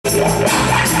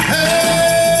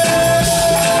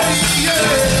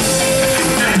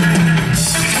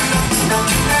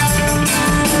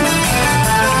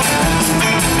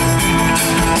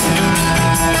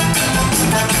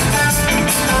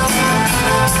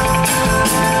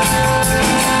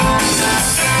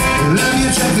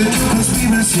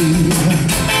conspiracy.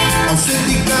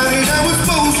 Authentic I was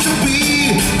supposed to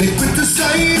be. They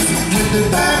criticize with the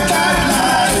bad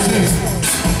lies. Yeah.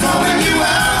 I'm calling you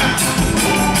out.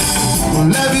 Well,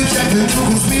 love you, check the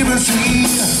conspiracy.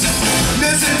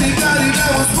 Authentic I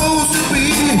was supposed to be.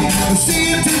 I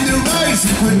see it in your eyes,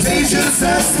 quotations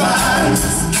that's fine.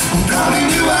 I'm calling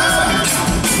you out.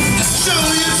 Show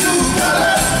your true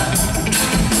colors.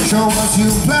 Show us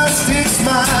your plastic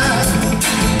smile.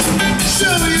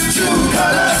 Show your true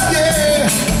colors, yeah.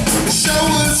 Show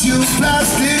us your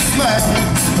plastic smile.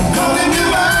 I'm calling you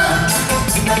out.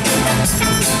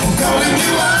 I'm calling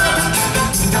you out.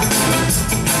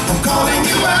 I'm calling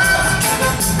you out.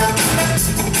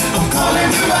 I'm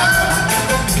calling you out.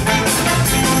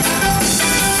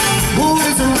 Who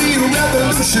is the real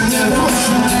revolutionary?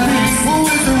 Who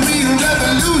is the real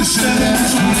revolutionary?